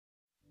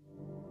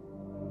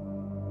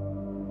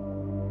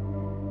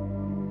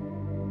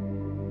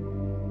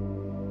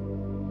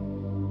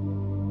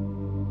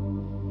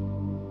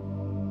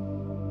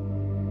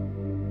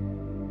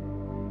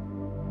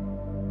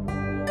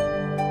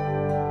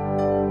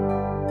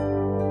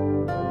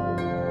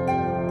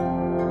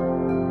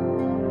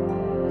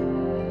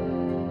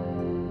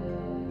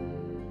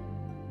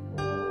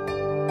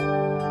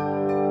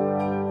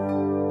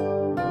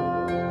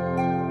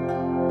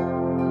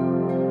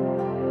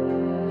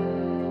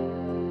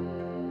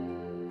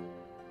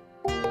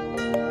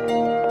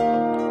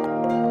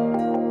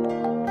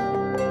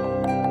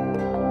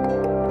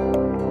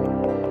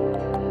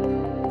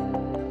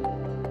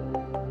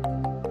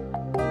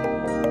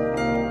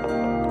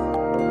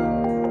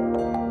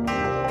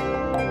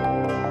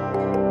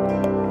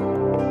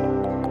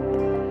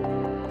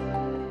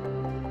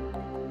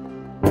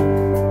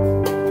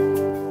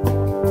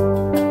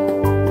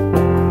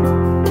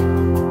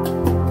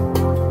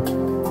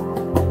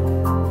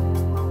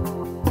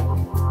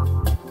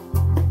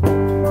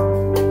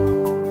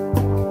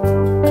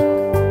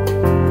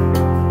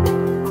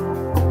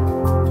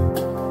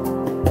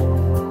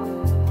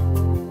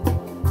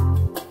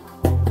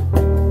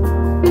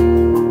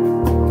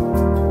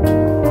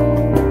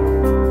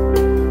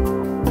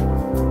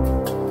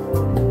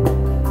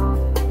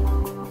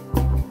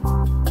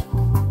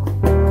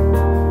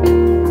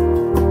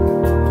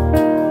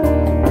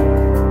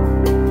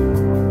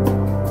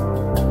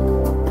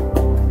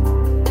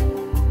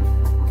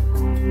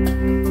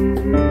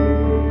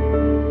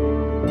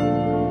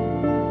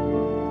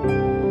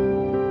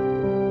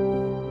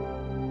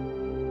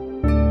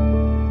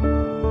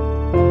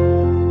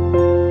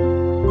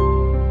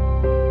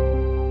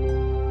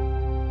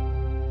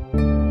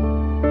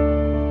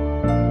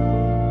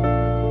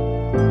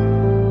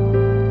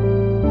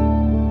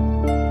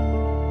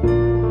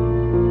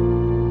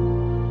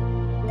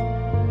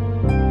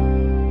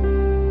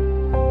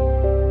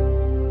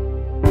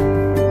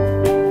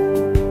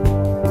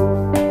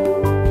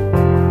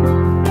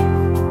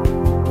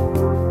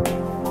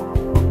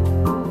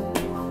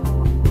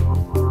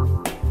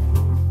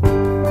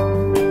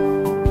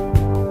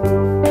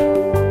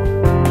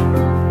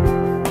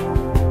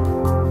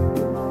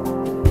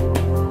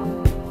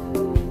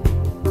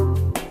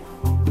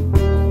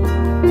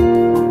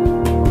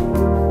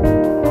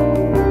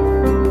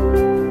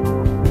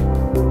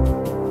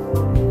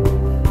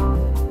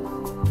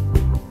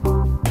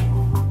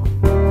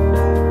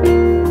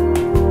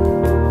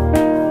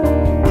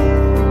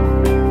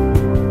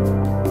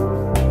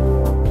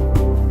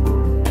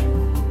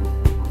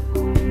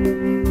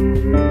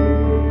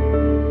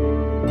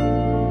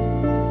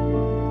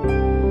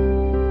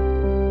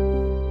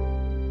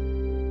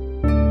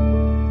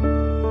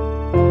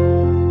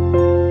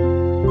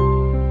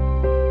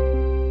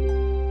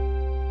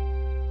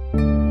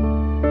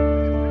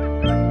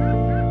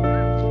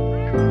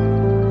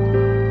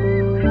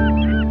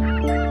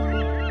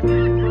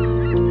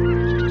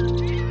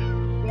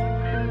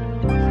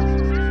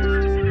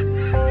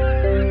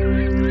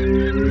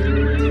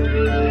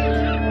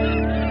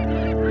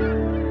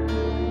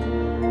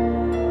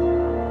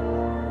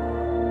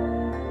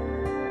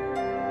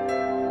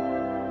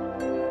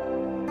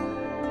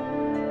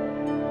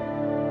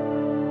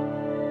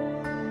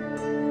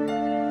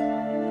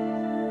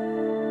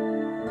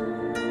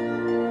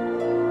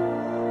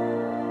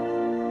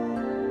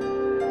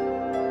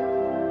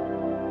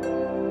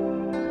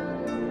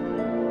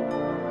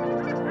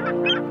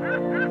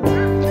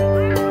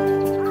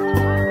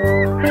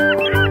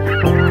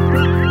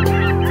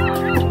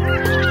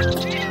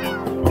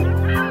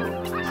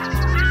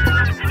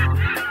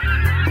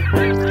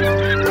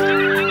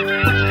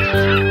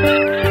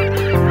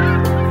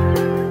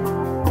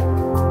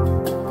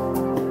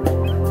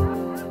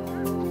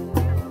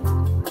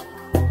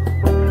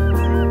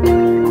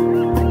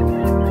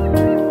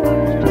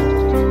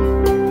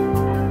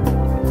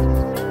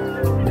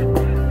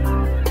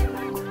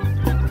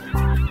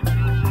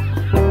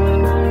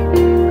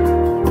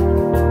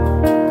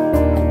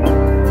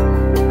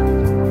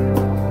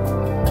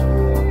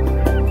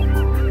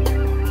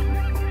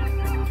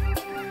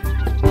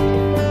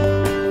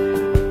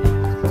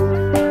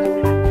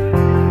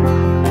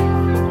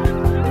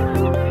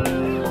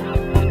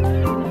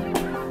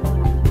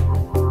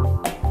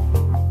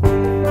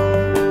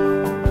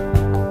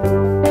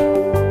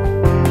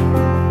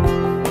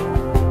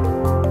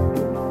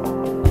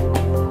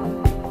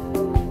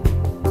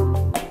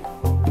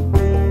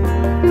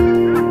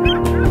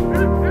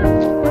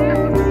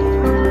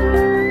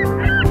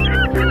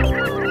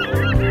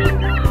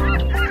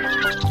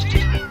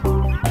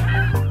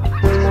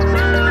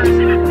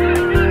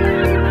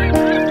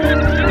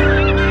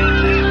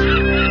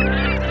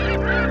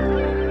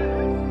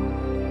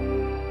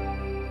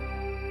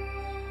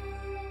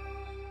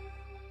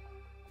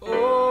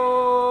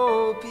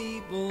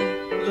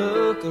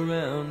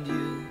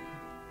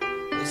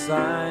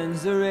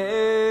signs are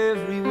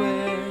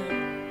everywhere.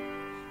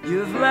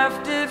 You've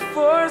left it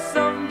for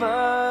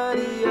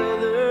somebody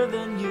other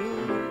than you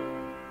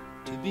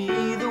to be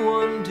the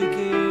one to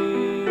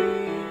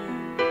care.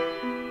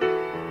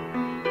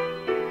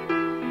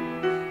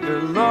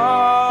 You're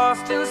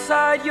lost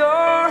inside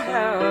your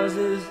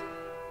houses.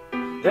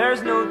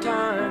 There's no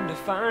time to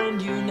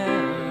find you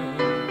now.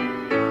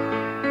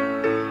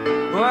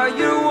 While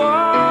your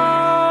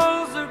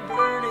walls are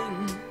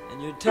burning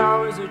and your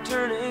towers are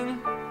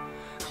turning,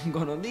 I'm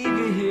gonna leave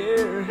you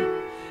here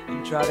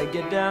and try to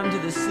get down to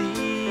the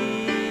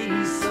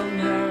sea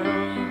somehow.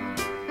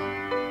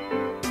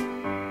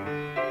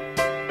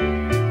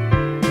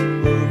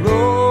 The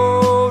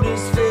road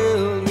is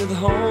filled with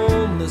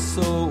homeless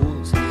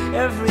souls,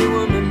 every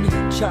woman,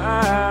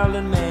 child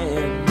and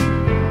man,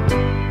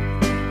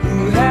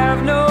 who have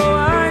no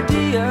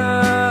idea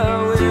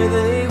where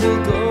they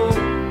will go,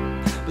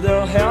 but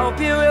they'll help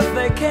you if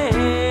they can.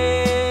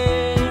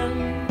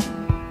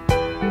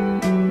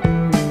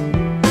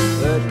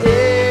 But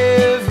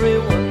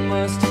everyone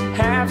must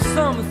have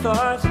some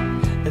thought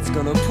that's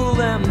gonna pull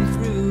them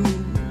through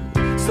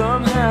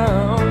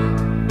somehow.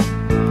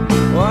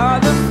 While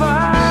the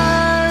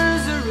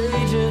fires are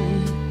raging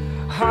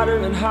hotter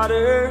and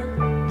hotter,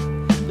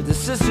 but the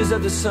sisters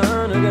of the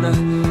sun are gonna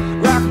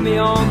rock me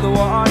on the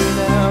water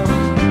now.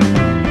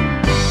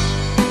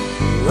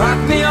 Rock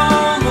me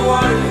on the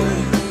water,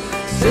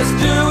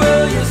 sister,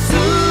 will you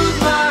soothe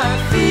my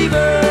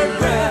fevered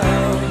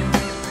brow?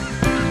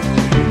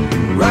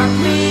 Rock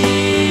me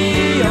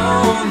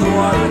on the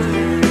water,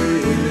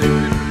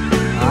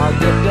 I'll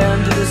get down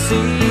to the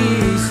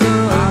sea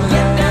somehow. I'll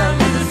get down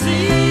to the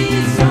sea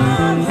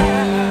somehow.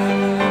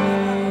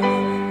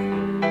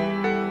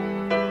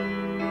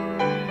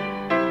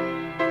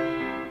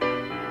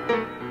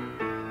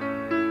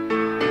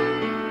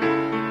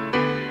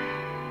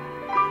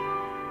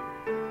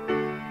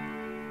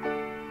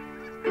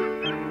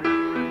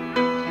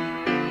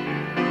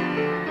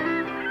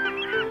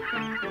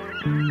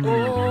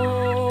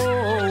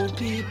 Oh,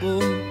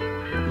 people,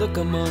 look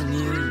among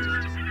you.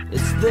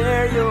 It's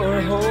there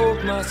your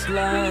hope must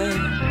lie.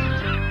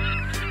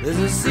 There's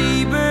a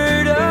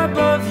seabird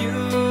above you,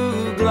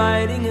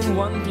 gliding in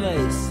one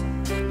place,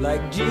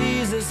 like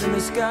Jesus in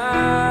the sky.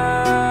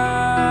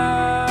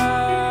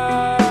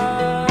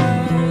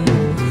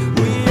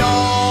 We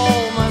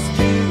all must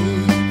do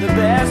the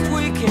best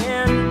we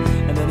can,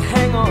 and then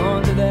hang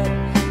on to that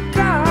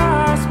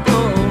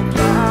gospel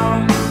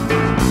plow.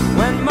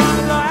 When my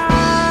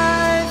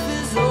life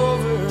is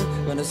over,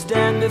 gonna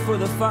stand before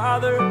the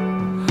Father,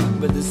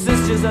 but the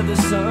sisters of the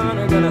sun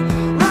are gonna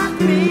rock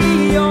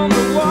me on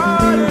the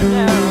water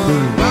now.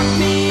 Rock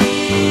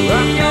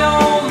me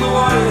on the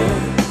water,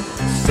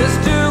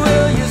 sister.